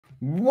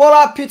What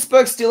up,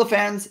 Pittsburgh Steelers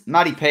fans?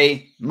 Matty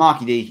P,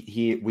 Marky D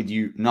here with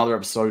you. Another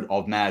episode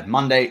of Mad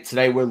Monday.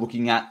 Today we're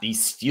looking at the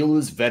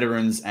Steelers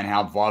veterans and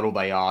how vital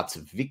they are to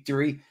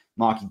victory.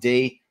 Marky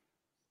D,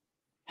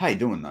 how you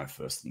doing though?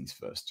 First things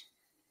first.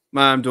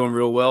 Man, I'm doing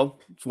real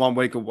well. It's 1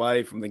 week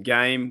away from the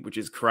game, which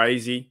is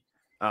crazy.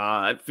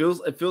 It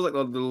feels like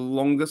the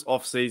longest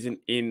off season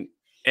in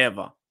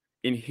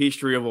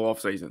history of all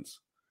off seasons.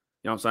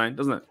 You know what I'm saying?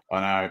 Doesn't it? I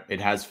know it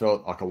has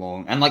felt like a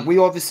long, and like we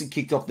obviously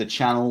kicked off the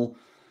channel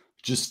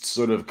just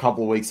sort of a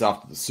couple of weeks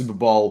after the Super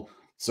Bowl.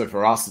 So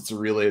for us,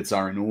 it's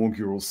our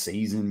inaugural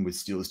season with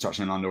Steelers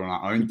touching under on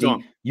our own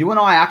thing. You and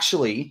I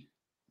actually,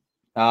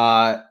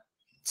 by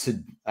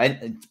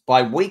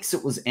weeks,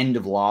 it was end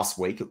of last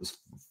week. It was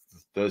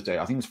Thursday.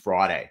 I think it was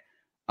Friday.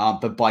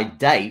 But by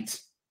date,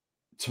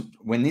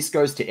 when this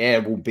goes to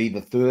air, will be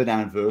the 3rd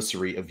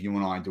anniversary of you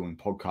and I doing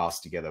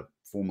podcasts together,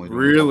 formerly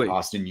doing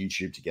podcast and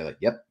YouTube together.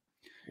 Yep.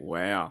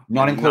 Wow.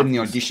 Not including the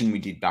audition we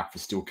did back for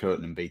Steel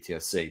Curtain and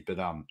BTSC. But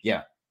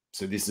yeah.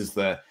 So this is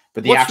the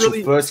actual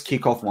first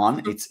kickoff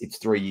one. It's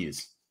 3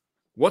 years.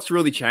 What's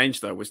really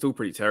changed though? We're still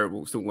pretty terrible.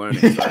 We're still learning.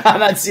 So.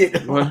 That's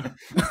it.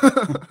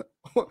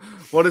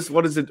 What is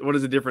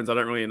the difference? I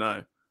don't really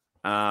know.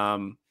 I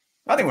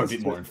think we're a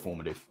bit more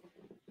informative.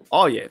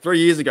 Oh yeah, 3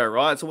 years ago,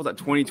 right? So what's that?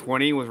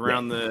 2020 was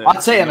around the.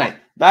 I'll tell you, mate.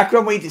 Back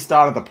when we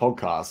started the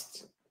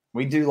podcast,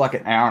 we do like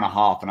an hour and a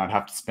half, and I'd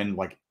have to spend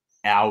like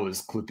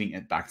hours clipping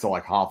it back to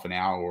like half an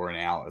hour or an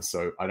hour.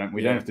 So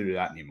we don't have to do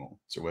that anymore.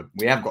 So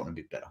we have gotten a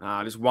bit better.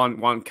 Just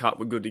one cut,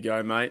 we're good to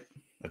go, mate.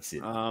 That's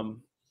it.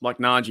 Like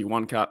Najee,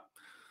 one cut.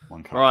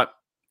 One cut.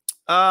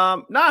 All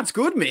right. It's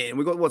good, man.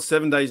 We got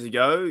 7 days to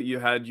go. You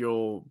had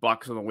your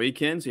Bucks on the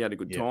weekend, so you had a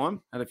good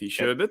time. Had a few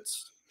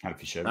sherbets. It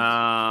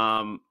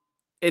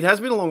has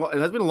been a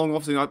long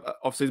off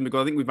season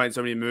because I think we've made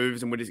so many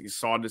moves and we're just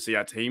excited to see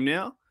our team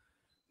now.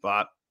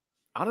 But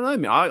I don't know,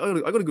 man. I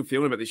got a good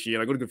feeling about this year.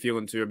 And I got a good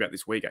feeling too about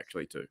this week,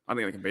 actually, too. I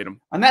think they can beat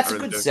them. And that's a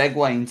good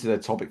segue into the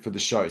topic for the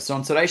show. So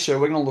on today's show,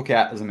 we're going to look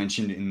at, as I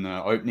mentioned in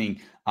the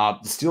opening, the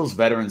Steelers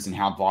veterans and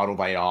how vital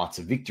they are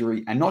to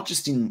victory, and not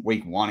just in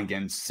week 1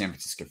 against San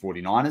Francisco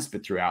 49ers,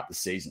 but throughout the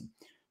season.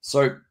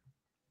 So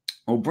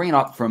we'll bring it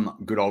up from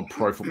good old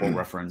Pro Football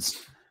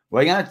Reference.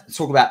 We're going to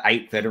talk about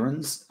 8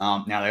 veterans.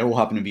 Now, they all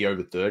happen to be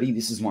over 30.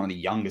 This is one of the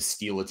youngest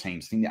Steeler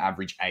teams. I think the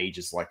average age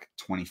is like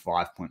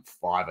 25.5,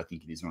 I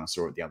think it is when I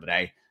saw it the other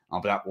day.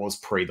 But that was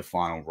pre the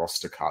final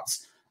roster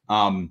cuts.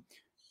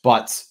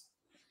 But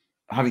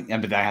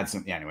they had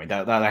some, anyway, they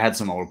had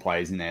some older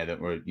players in there that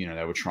were, they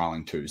were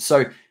trialing too.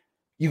 So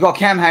you got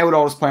Cam Hayward,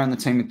 oldest player on the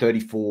team at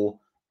 34,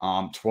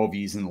 12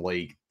 years in the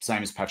league,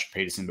 same as Patrick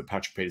Peterson, but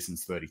Patrick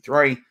Peterson's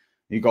 33.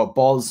 You got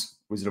Boz,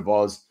 Wizard of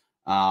Oz.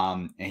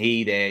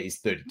 He there is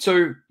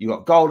 32. You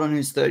got Golden,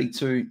 who's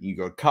 32. You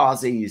got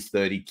Kazi, who's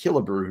 30.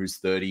 Killebrew, who's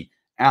 30.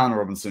 Allen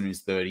Robinson,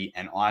 who's 30.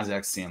 And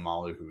Isaac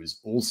Seumalo, who is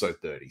also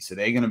 30. So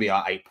they're going to be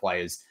our 8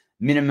 players.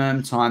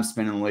 Minimum time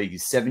spent in the league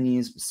is 7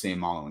 years with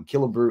Seumalo and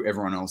Killebrew.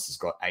 Everyone else has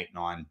got 8,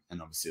 9,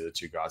 and obviously the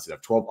 2 guys that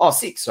have 12. Oh,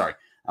 6, sorry.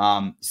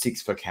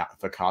 6 for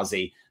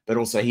Kazi. But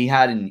also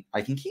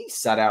I think he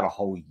sat out a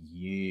whole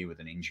year with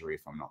an injury,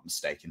 if I'm not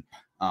mistaken.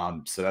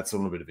 So that's a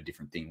little bit of a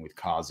different thing with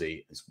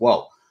Kazi as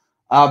well.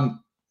 I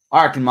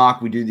reckon,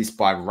 Mark, we do this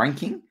by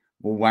ranking.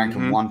 We'll rank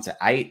them 1 to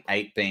 8,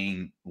 8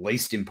 being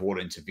least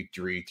important to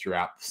victory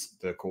throughout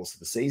the course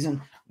of the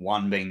season,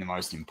 1 being the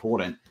most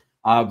important.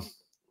 I'm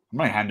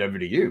going to hand over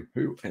to you.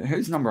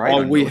 Who's number 8?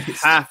 Oh, we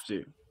have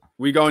to.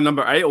 We go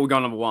number 8 or we go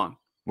number 1?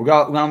 We'll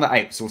go number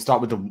 8. So we'll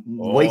start with the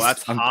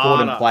least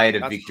important player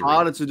to victory. That's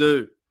harder to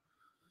do.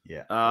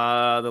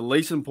 Yeah. The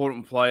least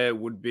important player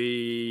would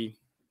be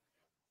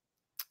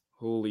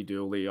holy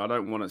dooly. I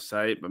don't want to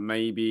say it, but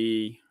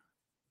maybe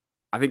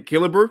I think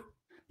Killebrew.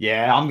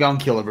 Yeah, I'm going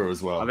Killebrew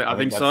as well. I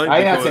think so.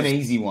 I think that's an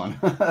easy one.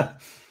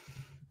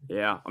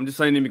 Yeah, I'm just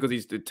saying him because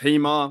he's the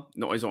teamer.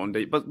 No, he's not on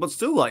deep. But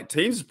still, like,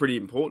 teams is pretty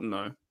important,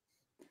 though.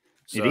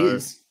 So, it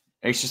is.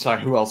 It's just like,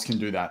 who else can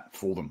do that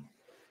for them?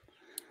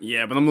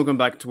 Yeah, but I'm looking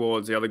back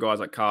towards the other guys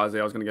like Kazi.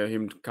 I was going to go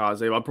him to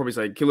Kazi. I'd probably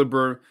say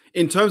Killebrew.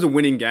 In terms of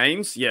winning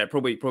games, yeah,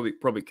 probably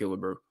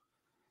Killebrew.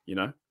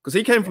 Because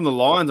he came from the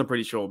Lions, I'm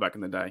pretty sure, back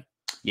in the day.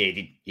 Yeah, he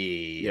did.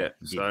 Yeah.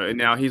 So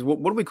now he's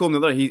what do we call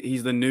him?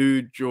 He's the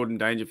new Jordan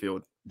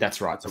Dangerfield. That's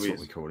right. That's what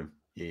we called him.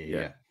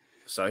 Yeah.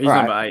 So he's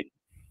number 8.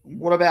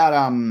 What about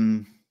all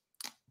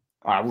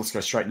right, let's go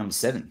straight number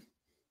 7.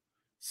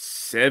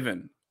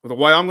 7. Well, the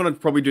way I'm going to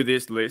probably do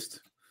this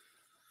list,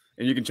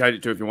 and you can change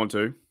it too if you want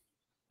to.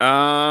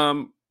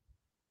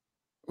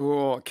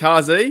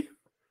 Kazi,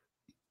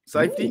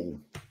 safety. Ooh,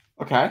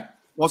 okay.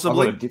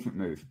 Possibly a different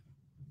move.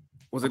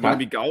 Was it going to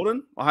be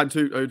Golden? I had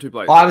two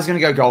players. I was going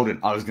to go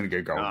Golden.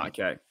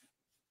 Okay.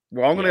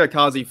 Well, I'm going to go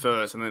Kazi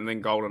first and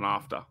then Golden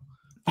after.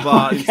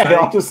 But okay,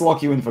 I'll just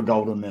lock you in for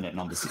Golden then at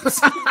number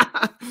 6.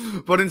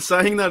 But in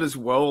saying that as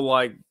well,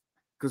 like,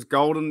 because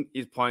Golden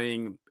is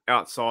playing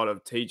outside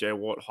of TJ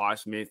Watt,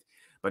 Highsmith,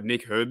 but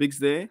Nick Herbig's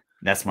there.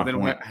 That's my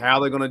point.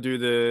 How they're going to do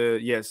they're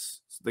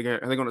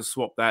going to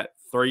swap that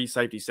 3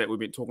 safety set we've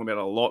been talking about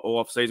a lot all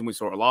off season. We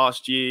saw it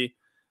last year.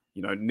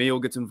 Neil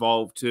gets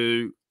involved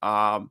too.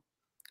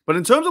 But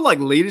in terms of like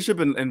leadership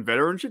and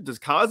veteranship, does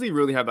Kazi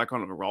really have that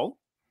kind of a role?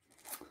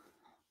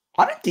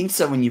 I don't think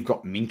so when you've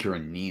got Minka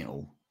and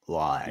Neil.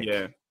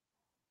 Yeah.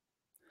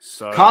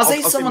 So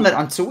Kazi's someone that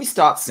until we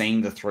start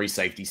seeing the 3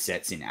 safety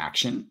sets in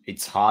action,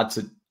 it's hard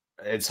to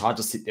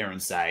sit there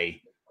and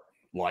say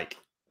like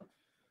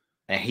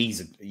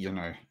he's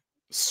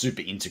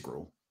super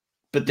integral.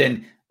 But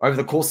then over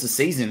the course of the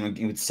season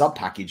with sub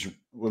package,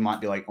 we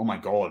might be like, oh my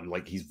god,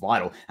 like he's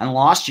vital. And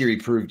last year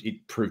it proved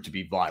to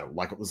be vital.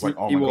 Like it was like,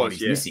 oh my god,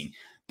 he's missing.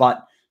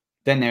 But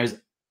then there's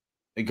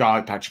a guy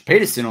like Patrick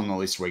Peterson on the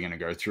list we're going to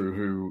go through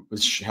who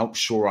has helped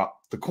shore up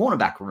the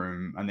cornerback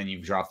room, and then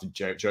you've drafted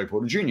Joe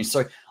Porter Jr.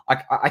 So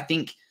I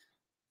think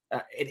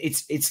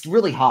it's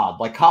really hard.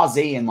 Like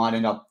Kazi might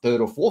end up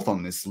 3rd or 4th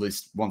on this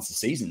list once the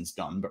season's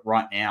done, but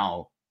right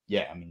now,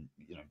 yeah, I mean,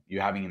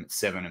 you're having him at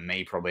 7 and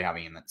me probably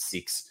having him at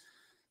 6.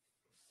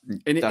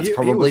 And that's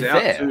probably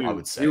fair, I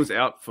would say. He was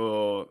out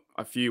for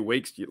a few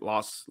weeks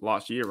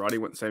last year, right? He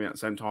went at the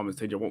same time as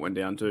TJ Watt went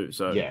down too.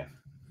 So yeah.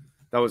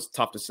 That was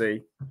tough to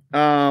see.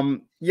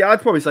 Yeah,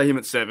 I'd probably say him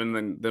at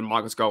 7, then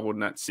Michael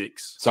Skolholden at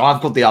 6. So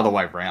I've got the other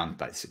way around,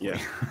 basically. Yeah.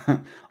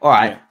 All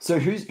right. Yeah. So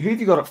who have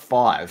you got at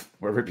 5?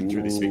 We're ripping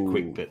through this a bit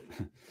quick, but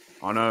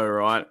I know,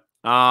 right?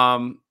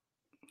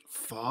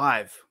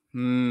 5.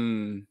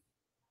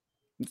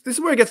 This is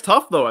where it gets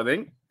tough, though. I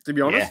think, to be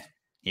honest.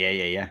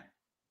 Yeah.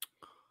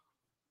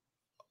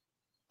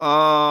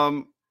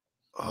 I'm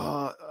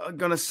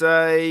gonna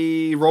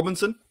say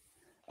Robinson.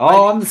 Oh, maybe.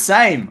 I'm the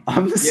same.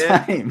 I'm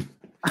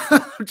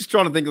just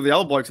trying to think of the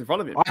other blokes in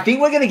front of him. I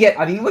think we're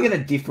gonna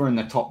differ in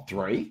the top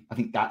 3. I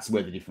think that's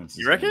where the difference is.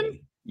 You reckon?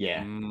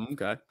 Yeah.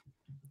 Okay.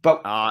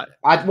 But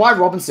why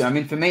Robinson? I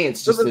mean, for me,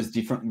 it's just there's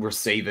different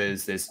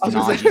receivers. There's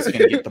Najee's going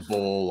to get the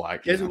ball.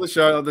 Like, guess the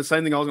show. The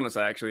same thing I was going to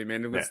say, actually,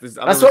 man. That's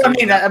what I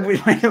mean.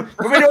 We've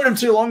been doing them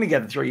too long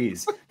together, 3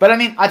 years. But I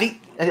mean, I think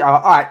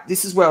all right.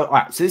 This is where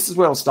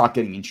it'll start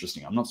getting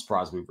interesting. I'm not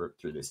surprised we've ripped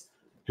through this.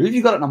 Who have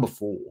you got at number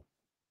 4?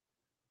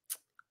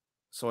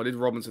 So I did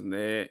Robinson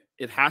there.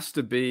 It has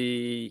to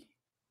be.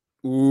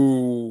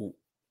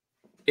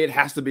 It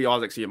has to be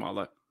Isaac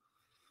Seumalo.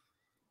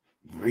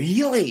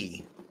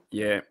 Really?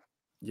 Yeah,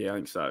 I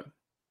think so.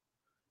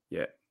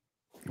 Yeah.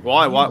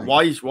 Why? Why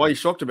are you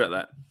shocked about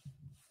that?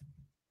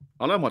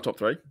 I know my top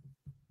 3.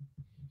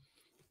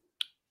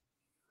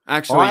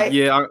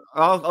 Actually,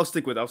 I'll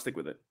stick with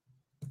it.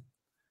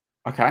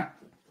 Okay.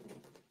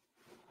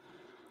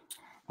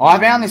 I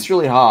found this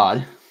really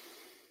hard.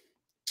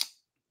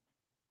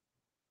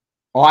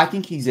 I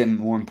think he's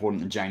more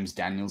important than James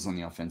Daniels on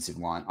the offensive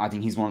line. I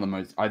think he's one of the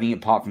most. I think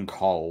apart from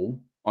Cole,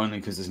 only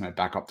because there's no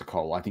backup to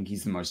Cole, I think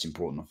he's the most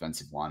important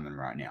offensive lineman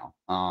right now.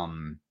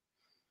 And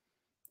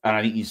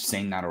I think you've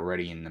seen that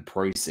already in the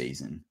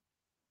preseason.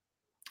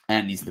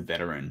 And he's the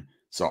veteran.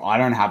 So I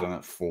don't have him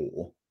at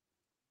 4.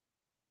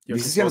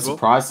 This is going to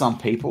surprise some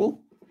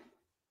people,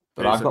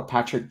 but I've got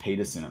Patrick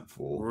Peterson at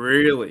 4.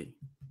 Really?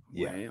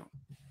 Yeah. Wow.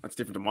 That's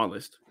different to my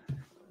list.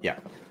 Yeah.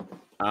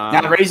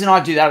 Now, the reason I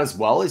do that as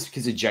well is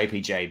because of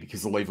JPJ,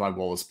 because of Levi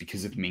Wallace,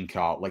 because of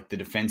Minka, like the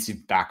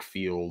defensive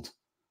backfield.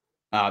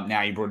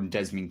 Now you brought in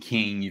Desmond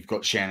King. You've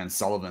got Shannon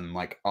Sullivan.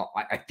 Like,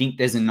 I think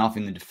there's enough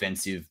in the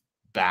defensive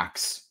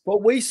backs. Well,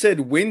 we said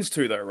wins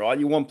too, though, right?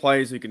 You want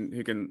players who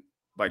can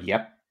like,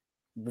 yep,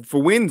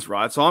 for wins,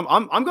 right? So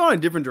I'm going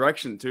a different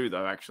direction too,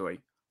 though. Actually,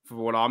 for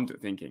what I'm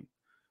thinking,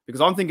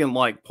 because I'm thinking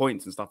like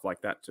points and stuff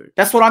like that too.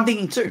 That's what I'm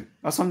thinking too.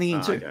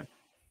 Okay.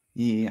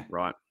 Yeah,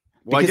 right.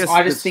 Well, because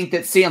I just think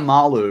that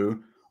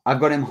Seumalo, I've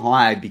got him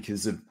high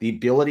because of the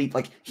ability.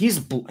 Like his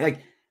block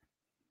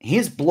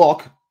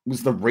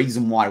was the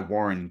reason why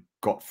Warren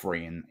got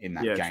free in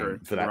that game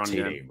for that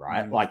TD,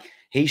 right? Mm-hmm. Like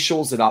he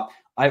shores it up.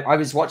 I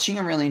was watching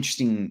a really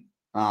interesting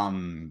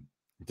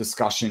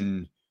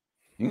discussion.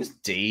 I think it was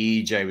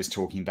DJ was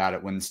talking about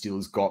it when the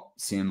Steelers got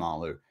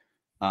Seumalo.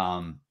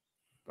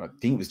 I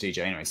think it was DJ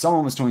anyway.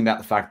 Someone was talking about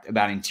the fact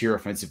about interior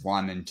offensive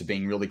linemen to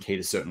being really key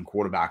to certain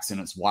quarterbacks,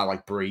 and it's why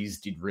like Breeze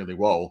did really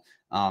well.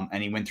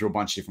 And he went through a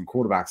bunch of different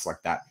quarterbacks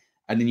like that.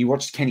 And then you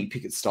watched Kenny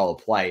Pickett's style of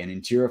play, and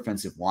interior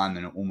offensive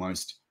linemen are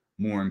almost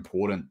more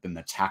important than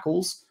the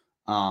tackles.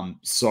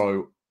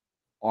 So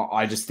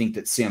I just think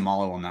that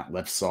Seumalo on that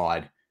left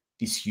side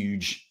is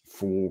huge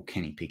for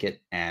Kenny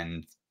Pickett.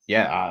 And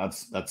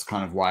that's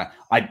kind of why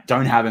I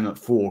don't have him at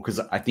 4, because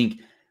I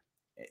think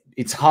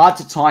it's hard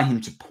to tie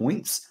him to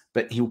points,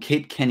 but he'll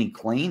keep Kenny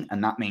clean,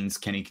 and that means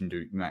Kenny can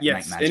make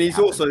magic and he's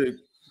happen. Also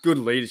good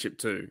leadership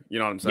too. You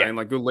know what I'm saying? Yeah.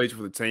 Like good leadership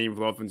for the team,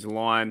 for the offensive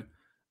line.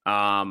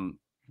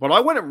 But I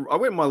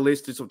went my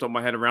list just off the top of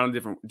my head around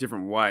a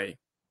different way,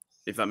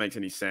 if that makes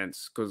any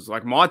sense. Because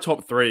like my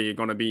top 3 are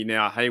going to be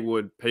now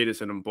Haywood,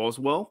 Peterson, and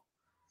Boswell,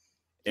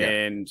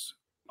 and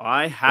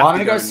I have. Well,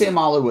 I'm going to go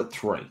Seumalo at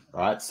 3,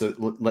 right?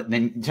 So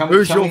then tell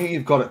me who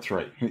you've got at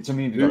 3. Tell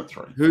me who you've got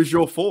at 3. Who's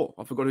your 4?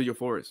 I forgot who your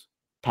 4 is.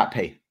 Pat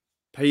P.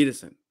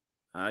 Peterson.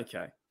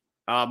 Okay.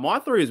 My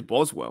 3 is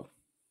Boswell.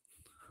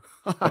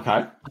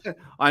 Okay.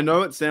 I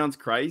know it sounds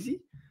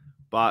crazy,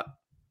 but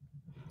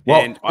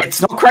Well, And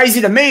it's not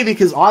crazy to me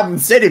because I haven't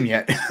said him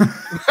yet.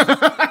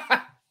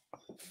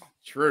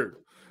 True.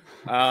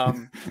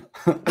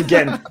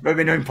 Again, we've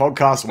been doing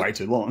podcasts way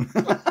too long.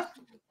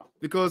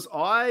 Because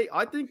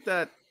I think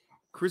that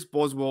Chris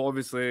Boswell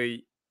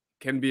obviously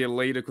can be a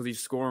leader because he's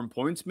scoring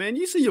points, man.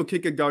 You see your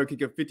kicker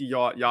kick a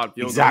 50-yard field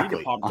goal. Exactly.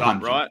 You get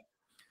pumped up,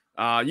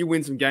 right? You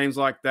win some games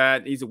like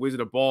that. He's a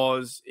Wizard of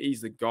Boz.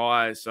 He's the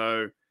guy.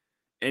 So,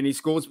 and he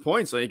scores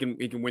points, so he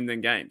can win them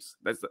games.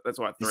 That's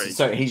why 3.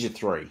 So he's your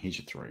 3.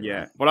 Yeah,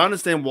 right? but I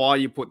understand why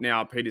you put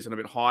now Peterson a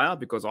bit higher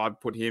because I've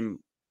put him.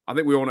 I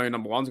think we all know who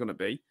number 1's going to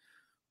be,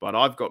 but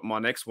I've got my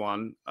next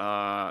one,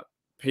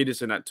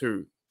 Peterson at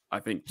 2. I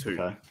think 2.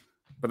 Okay.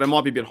 But that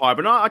might be a bit high.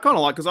 But no, I kind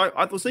of like because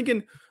I was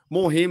thinking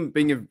more him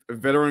being a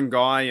veteran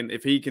guy, and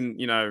if he can,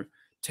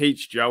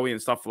 teach Joey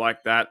and stuff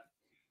like that,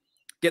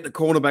 get the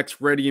cornerbacks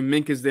ready, and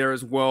Minka's there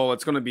as well.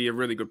 It's going to be a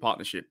really good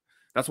partnership.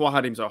 That's why I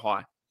had him so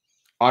high.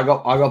 I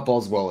got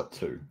Boswell at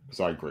 2 because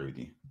I agree with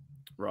you.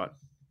 Right.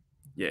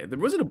 Yeah,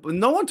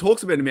 no one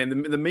talks about him,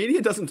 man. The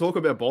media doesn't talk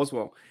about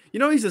Boswell.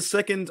 He's the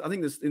second. I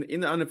think this in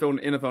the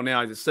NFL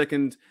now. He's the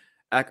second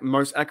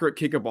most accurate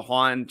kicker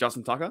behind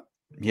Justin Tucker.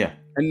 Yeah.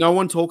 And no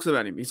one talks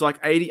about him. He's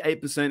like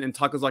 88% and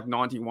Tucker's like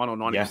 91 or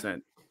 90%. Yeah.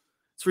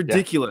 It's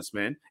ridiculous,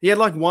 man. He had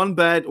like one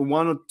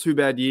or 2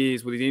 bad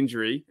years with his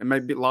injury and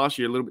maybe a bit last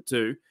year, a little bit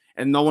too,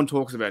 and no one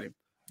talks about him.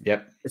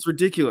 Yep. It's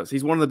ridiculous.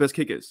 He's one of the best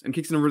kickers and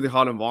kicks in a really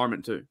hard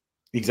environment too.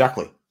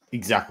 Exactly.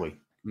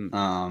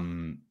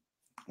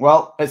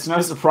 Well, it's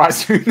no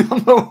surprise who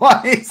number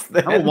 1 is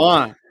then. Number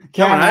 1.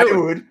 Cam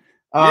Hayward.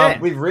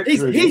 With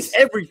victories. He's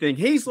everything.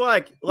 He's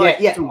like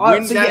yeah. To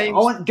win games, I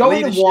want go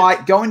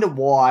into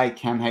why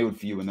Cam Hayward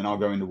for you, and then I'll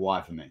go into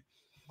why for me.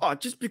 Oh,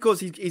 just because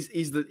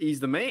he's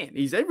the man.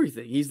 He's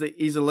everything. He's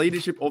the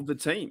leadership of the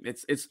team.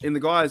 It's in the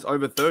guys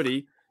over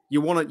 30. You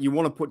want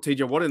to put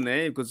TJ Watt in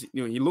there because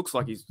he looks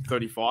like he's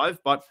 35,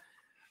 but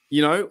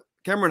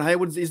Cameron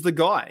Hayward is the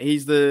guy.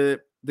 He's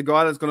the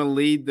guy that's going to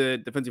lead the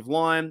defensive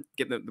line,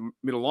 get the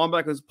middle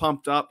linebackers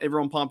pumped up,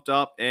 everyone pumped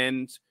up,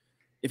 and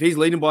if he's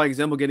leading by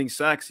example, getting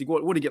sacks,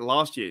 what did he get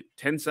last year?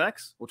 10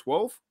 sacks or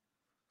 12?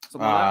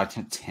 10, I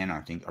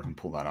think I can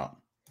pull that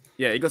up.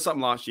 Yeah, he got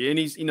something last year, and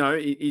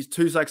he's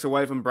 2 sacks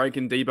away from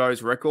breaking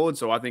Debo's record,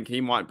 so I think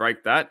he might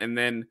break that, and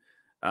then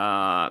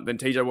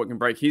TJ Watt can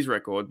break his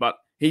record, but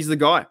he's the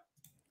guy.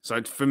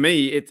 So for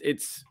me,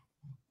 it's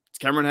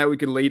Cameron Hayward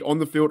can lead on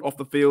the field, off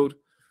the field,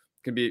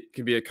 can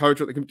be a coach,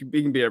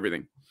 he can be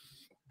everything.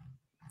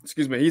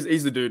 Excuse me,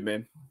 he's the dude,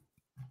 man.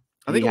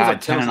 I think he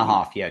had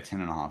 10.5. Yeah,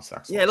 10.5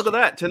 sacks. Yeah, look at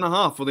that,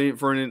 10.5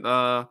 for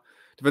an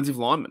defensive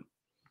lineman.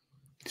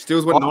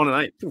 Steelers went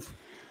 9-8.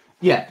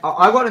 Yeah,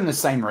 I got in the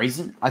same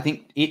reason. I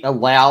think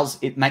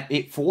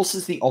it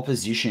forces the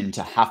opposition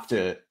to have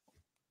to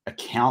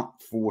account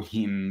for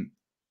him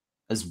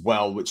as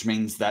well, which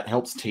means that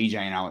helps TJ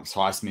and Alex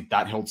Highsmith.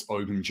 That helps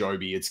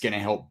Ogunjobi. It's going to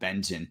help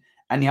Benton.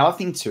 And the other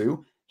thing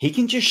too, he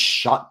can just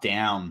shut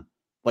down.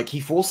 Like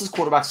he forces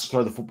quarterbacks to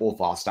throw the football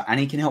faster,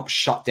 and he can help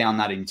shut down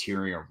that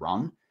interior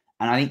run.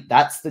 And I think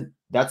that's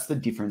the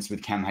difference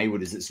with Cam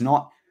Hayward is it's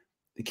not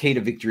the key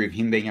to victory of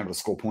him being able to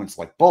score points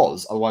like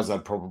Boz. Otherwise,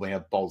 I'd probably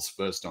have Boz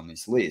first on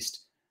this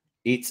list.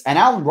 And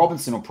Allen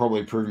Robinson will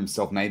probably prove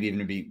himself maybe even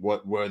to be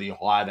worthy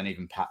higher than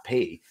even Pat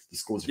P. He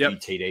scores a few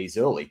TDs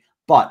early.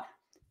 But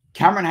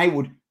Cameron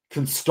Hayward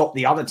can stop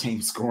the other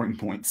team scoring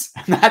points.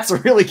 And that's a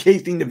really key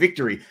thing to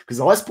victory because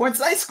the less points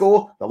they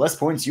score, the less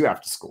points you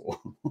have to score.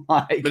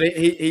 But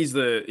he's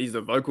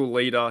the vocal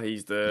leader.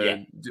 He's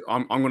the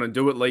I'm going to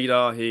do it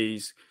leader.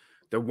 He's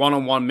the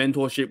one-on-one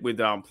mentorship with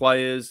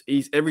players.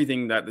 He's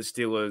everything that the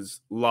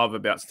Steelers love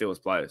about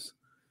Steelers players.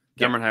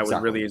 Cameron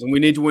Hayward really is. And we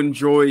need to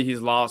enjoy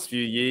his last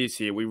few years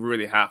here. We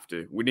really have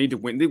to. We need to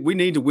win. We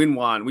need to win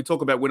one. We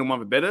talk about winning one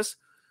for Bettis.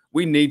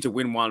 We need to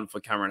win one for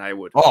Cameron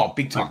Hayward. Oh,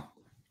 big time.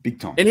 Big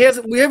time. And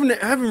we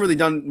haven't really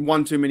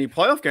won too many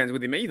playoff games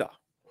with him either,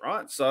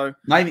 right? So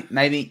maybe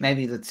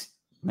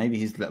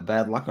he's a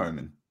bad luck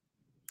omen.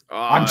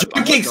 I'm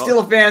joking,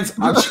 Steelers fans.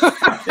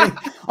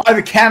 I have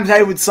a Cam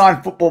Hayward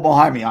signed football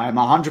behind me. I am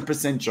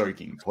 100%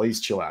 joking. Please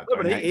chill out. No,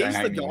 but he's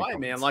the guy,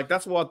 man. Like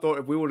that's why I thought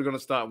if we were going to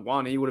start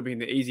 1, he would have been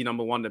the easy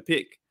number 1 to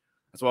pick.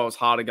 That's why it was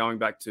harder going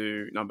back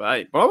to number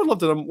 8. But I would love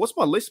to. What's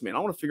my list, man? I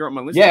want to figure out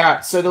my list.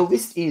 Yeah. So the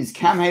list is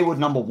Cam Hayward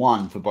number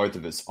 1 for both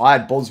of us. I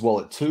had Boswell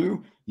at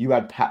 2. You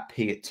had Pat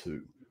P at 2.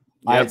 Yep.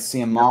 I had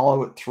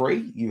Ciamalo at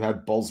 3. You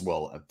had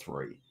Boswell at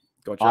 3.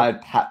 Gotcha. I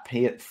had Pat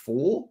P at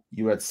 4.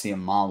 You had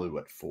Ciamalo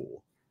at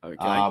 4.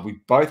 Okay. We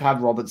both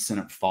had Robertson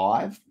at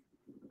 5.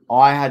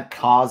 I had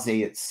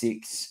Kazi at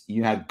 6.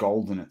 You had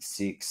Golden at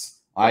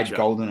 6. I had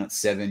Golden at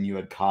 7. You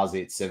had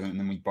Kazi at 7. And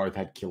then we both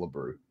had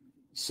Killebrew.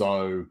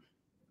 So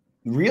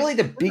really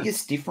the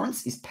biggest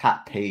difference is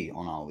Pat P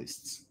on our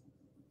lists.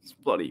 It's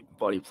bloody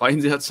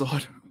planes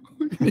outside.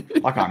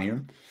 I can't hear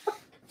him.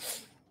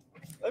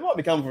 They might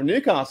be coming from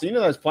Newcastle. You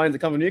know those planes that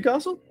come from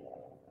Newcastle?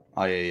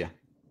 Oh, yeah.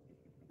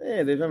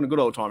 Yeah, they're having a good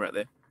old time out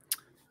there.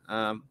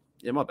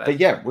 Yeah, my bad. But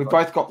yeah, we've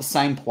both got the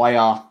same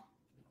player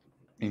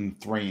in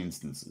 3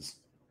 instances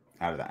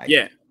out of the 8.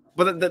 Yeah,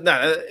 but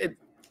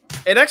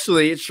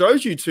it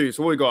shows you too.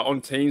 So what we got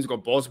on teams, we've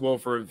got Boswell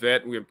for a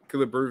vet. We have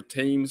Killebrew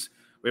teams.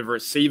 We have a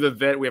receiver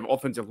vet. We have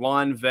offensive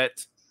line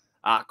vet,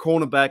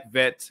 cornerback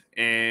vet,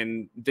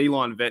 and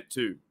D-line vet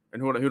too.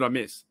 And who did I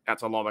miss?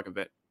 Outside linebacker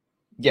vet.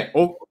 Yeah.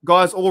 All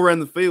guys all around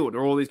the field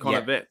are all these kind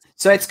of vets.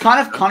 So it's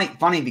kind of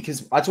funny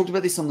because I talked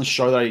about this on the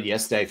show that I did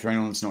yesterday. For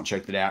anyone that's not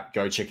checked it out,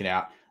 go check it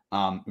out.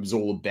 It was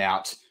all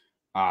about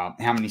how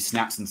many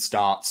snaps and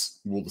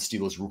starts will the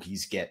Steelers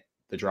rookies get,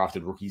 the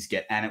drafted rookies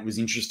get. And it was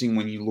interesting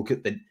when you look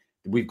at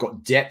we've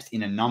got depth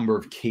in a number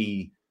of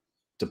key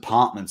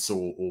departments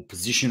or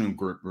positional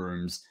group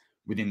rooms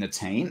within the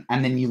team.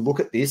 And then you look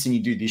at this and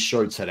you do this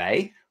show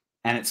today,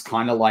 and it's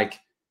kind of like,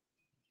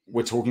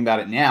 we're talking about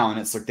it now, and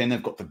it's like then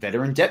they've got the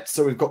veteran depth.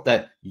 So we've got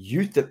the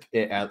youth at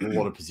a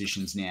lot of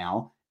positions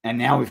now, and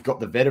now we've got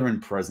the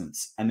veteran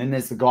presence. And then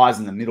there's the guys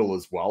in the middle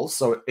as well.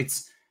 So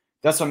that's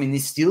what I mean.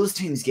 This Steelers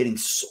team is getting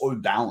so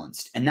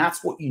balanced, and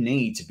that's what you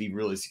need to be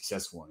really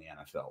successful in the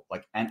NFL.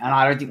 Like, and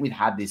I don't think we've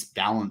had this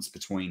balance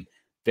between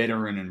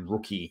veteran and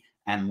rookie,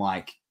 and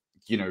like,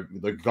 you know,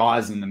 the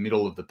guys in the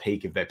middle of the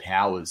peak of their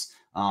powers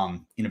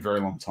in a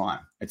very long time.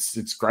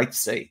 It's great to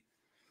see.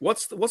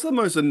 What's the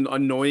most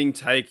annoying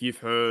take you've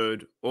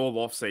heard all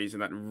off season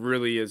that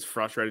really has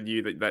frustrated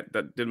you that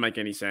didn't make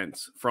any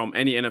sense from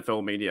any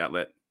NFL media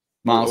outlet?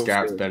 Myles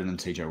Garrett's better than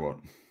TJ Watt.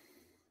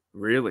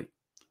 Really?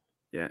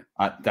 Yeah.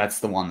 That's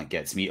the one that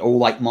gets me. Or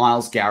like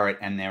Myles Garrett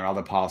and their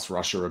other pass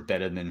rusher are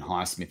better than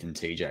Highsmith and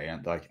TJ.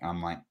 And like,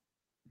 I'm like,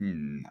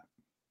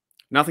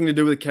 Nothing to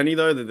do with Kenny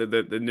though.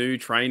 The new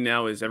train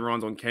now is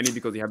everyone's on Kenny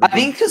because he had. I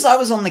think because I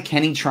was on the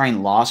Kenny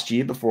train last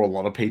year before a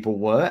lot of people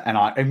were, and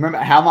I remember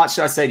how much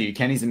did I say to you,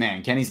 Kenny's the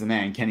man, Kenny's the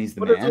man, Kenny's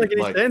the man. It doesn't make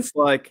any sense.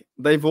 Like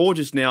they've all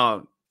just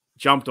now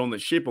jumped on the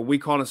ship, but we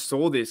kind of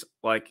saw this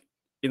like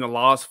in the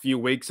last few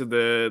weeks of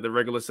the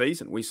regular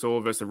season. We saw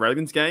versus the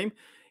Ravens game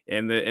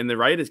and the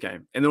Raiders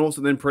game, and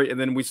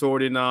then we saw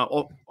it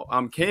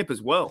in camp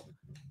as well.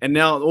 And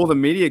now all the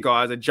media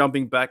guys are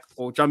jumping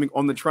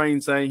on the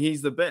train saying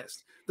he's the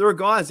best. There are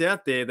guys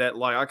out there that,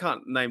 like, I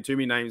can't name too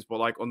many names, but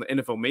like on the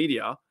NFL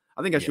media,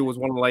 I think actually was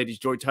one of the ladies,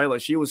 Joy Taylor.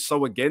 She was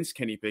so against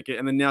Kenny Pickett,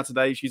 and then now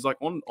today she's like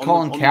on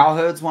Colin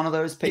Cowherd's one of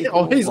those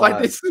people. Yeah, he's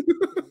like this.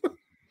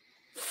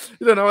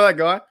 You don't know that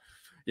guy,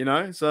 you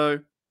know. So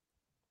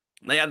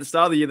they at the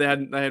start of the year they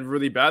had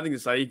really bad things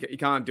to say. He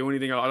can't do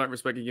anything. I don't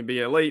respect he can be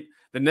elite.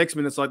 The next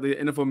minute, it's like the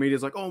NFL media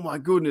is like, oh my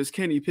goodness,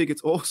 Kenny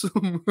Pickett's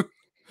awesome.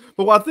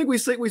 But I think we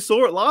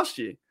saw it last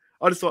year.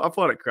 I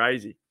find it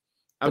crazy.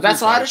 But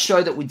that's I had a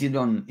show that we did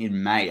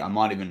in May. I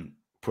might even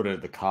put it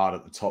at the card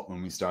at the top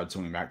when we started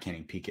talking about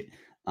Kenny Pickett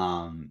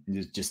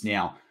just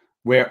now,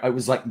 where it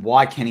was like,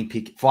 why Kenny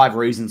Pickett, 5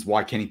 reasons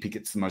why Kenny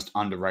Pickett's the most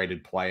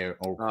underrated player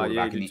or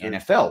quarterback in the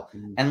NFL.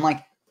 And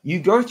like, you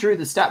go through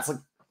the stats, like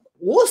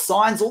all the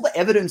signs, all the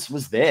evidence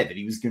was there that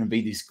he was going to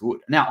be this good.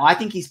 Now, I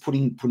think he's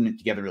putting it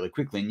together really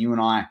quickly. And you and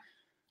I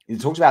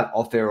talked about it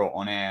off air or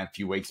on air a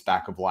few weeks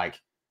back of like,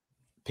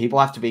 people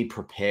have to be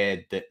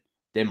prepared that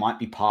there might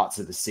be parts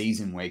of the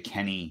season where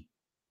Kenny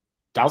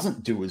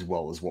doesn't do as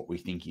well as what we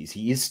think he is.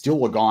 He is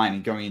still a guy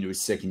and going into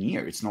his second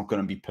year. It's not going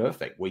to be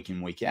perfect week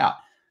in, week out.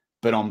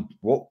 But on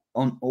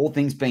all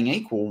things being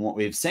equal, what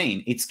we've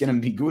seen, it's going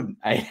to be good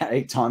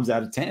 8 times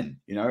out of 10,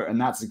 you know, and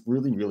that's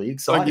really, really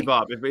exciting. Don't give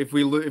up. If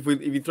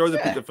you throw the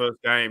pick the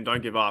first game,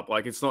 don't give up.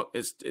 Like it's got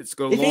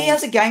if he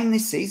has a game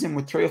this season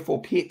with 3 or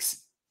 4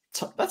 picks,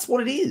 that's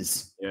what it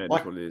is. Yeah, like,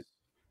 that's what it is.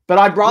 But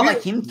I'd rather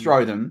him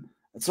throw them.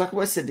 It's like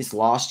I said this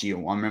last year.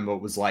 I remember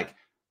it was like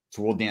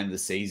toward the end of the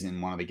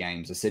season, one of the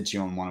games. I said to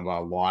you on one of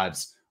our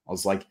lives, I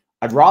was like,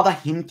 I'd rather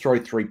him throw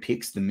 3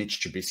 picks than Mitch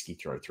Trubisky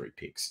throw 3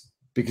 picks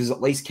because at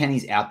least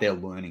Kenny's out there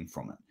learning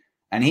from it.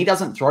 And he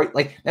doesn't throw,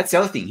 like, that's the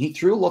other thing. He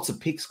threw lots of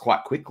picks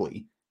quite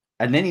quickly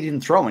and then he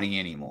didn't throw any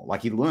anymore.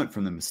 Like, he learned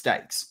from the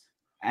mistakes.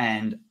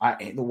 And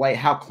the way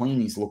how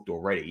clean he's looked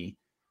already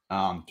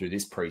through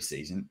this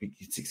preseason,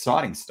 it's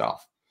exciting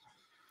stuff.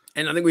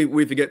 And I think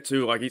we forget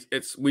too, like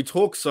we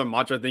talk so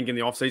much, I think, in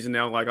the offseason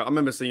now. Like I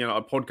remember seeing a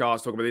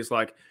podcast talk about this,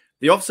 like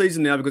the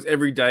offseason now, because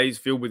every day is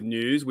filled with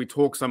news, we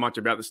talk so much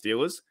about the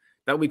Steelers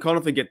that we kind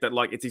of forget that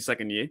like it's his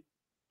second year.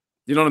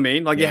 You know what I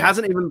mean? Like he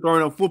hasn't even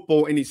thrown a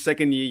football in his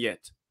second year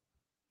yet.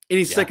 In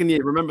his second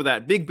year, remember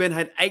that. Big Ben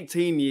had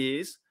 18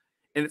 years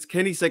and it's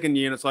Kenny's second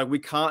year and it's like we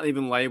can't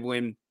even label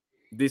him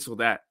this or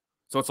that.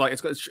 So it's like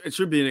it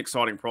should be an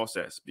exciting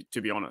process, to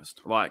be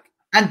honest. Like,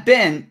 and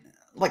Ben,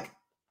 like,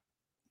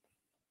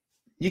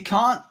 you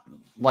can't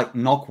like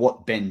knock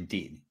what Ben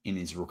did in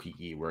his rookie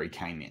year where he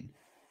came in.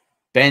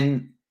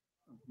 Ben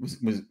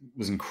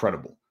was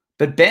incredible.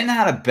 But Ben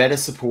had a better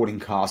supporting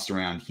cast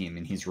around him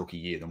in his rookie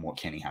year than what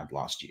Kenny had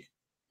last year.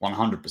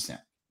 100%.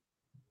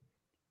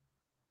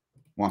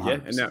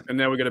 100%. Yeah, and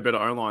now we get a better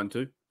O-line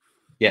too.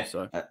 Yeah.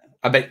 So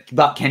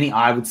but Kenny,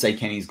 I would say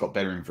Kenny's got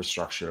better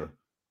infrastructure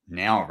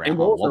now around him.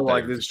 A lot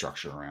better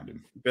infrastructure around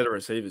him. Better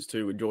receivers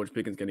too, with George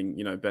Pickens getting,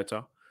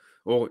 better.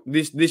 Well,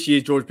 this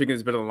year's George Pickens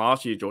is better than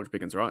last year's George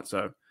Pickens, right?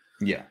 So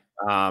yeah.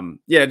 I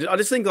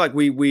just think like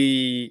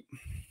we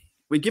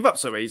give up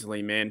so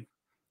easily, man,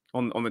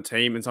 on the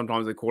team and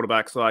sometimes the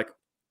quarterbacks. Like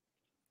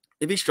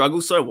if he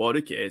struggles, so what?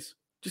 Who cares?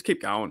 Just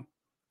keep going.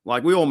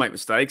 Like, we all make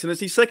mistakes, and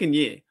it's his second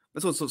year.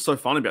 That's what's so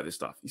fun about this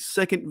stuff.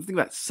 Think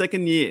about it,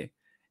 second year,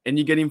 and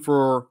you get him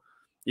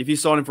if you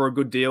sign him for a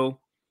good deal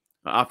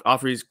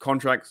after his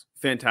contract's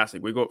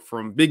fantastic. We got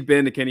from Big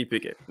Ben to Kenny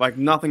Pickett. Like,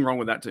 nothing wrong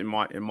with that in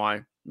my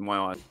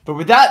eyes. But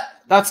with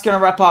that, that's going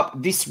to wrap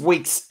up this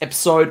week's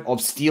episode of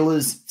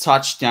Steelers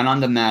Touchdown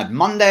Under Mad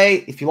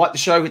Monday. If you like the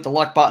show, hit the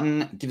like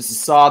button. Give us a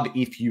sub.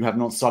 If you have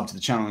not subbed to the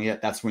channel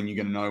yet, that's when you're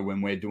going to know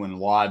when we're doing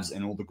lives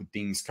and all the good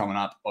things coming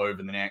up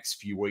over the next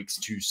few weeks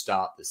to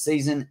start the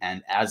season.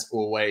 And as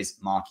always,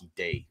 Marky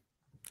D.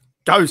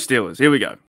 Go Steelers. Here we go.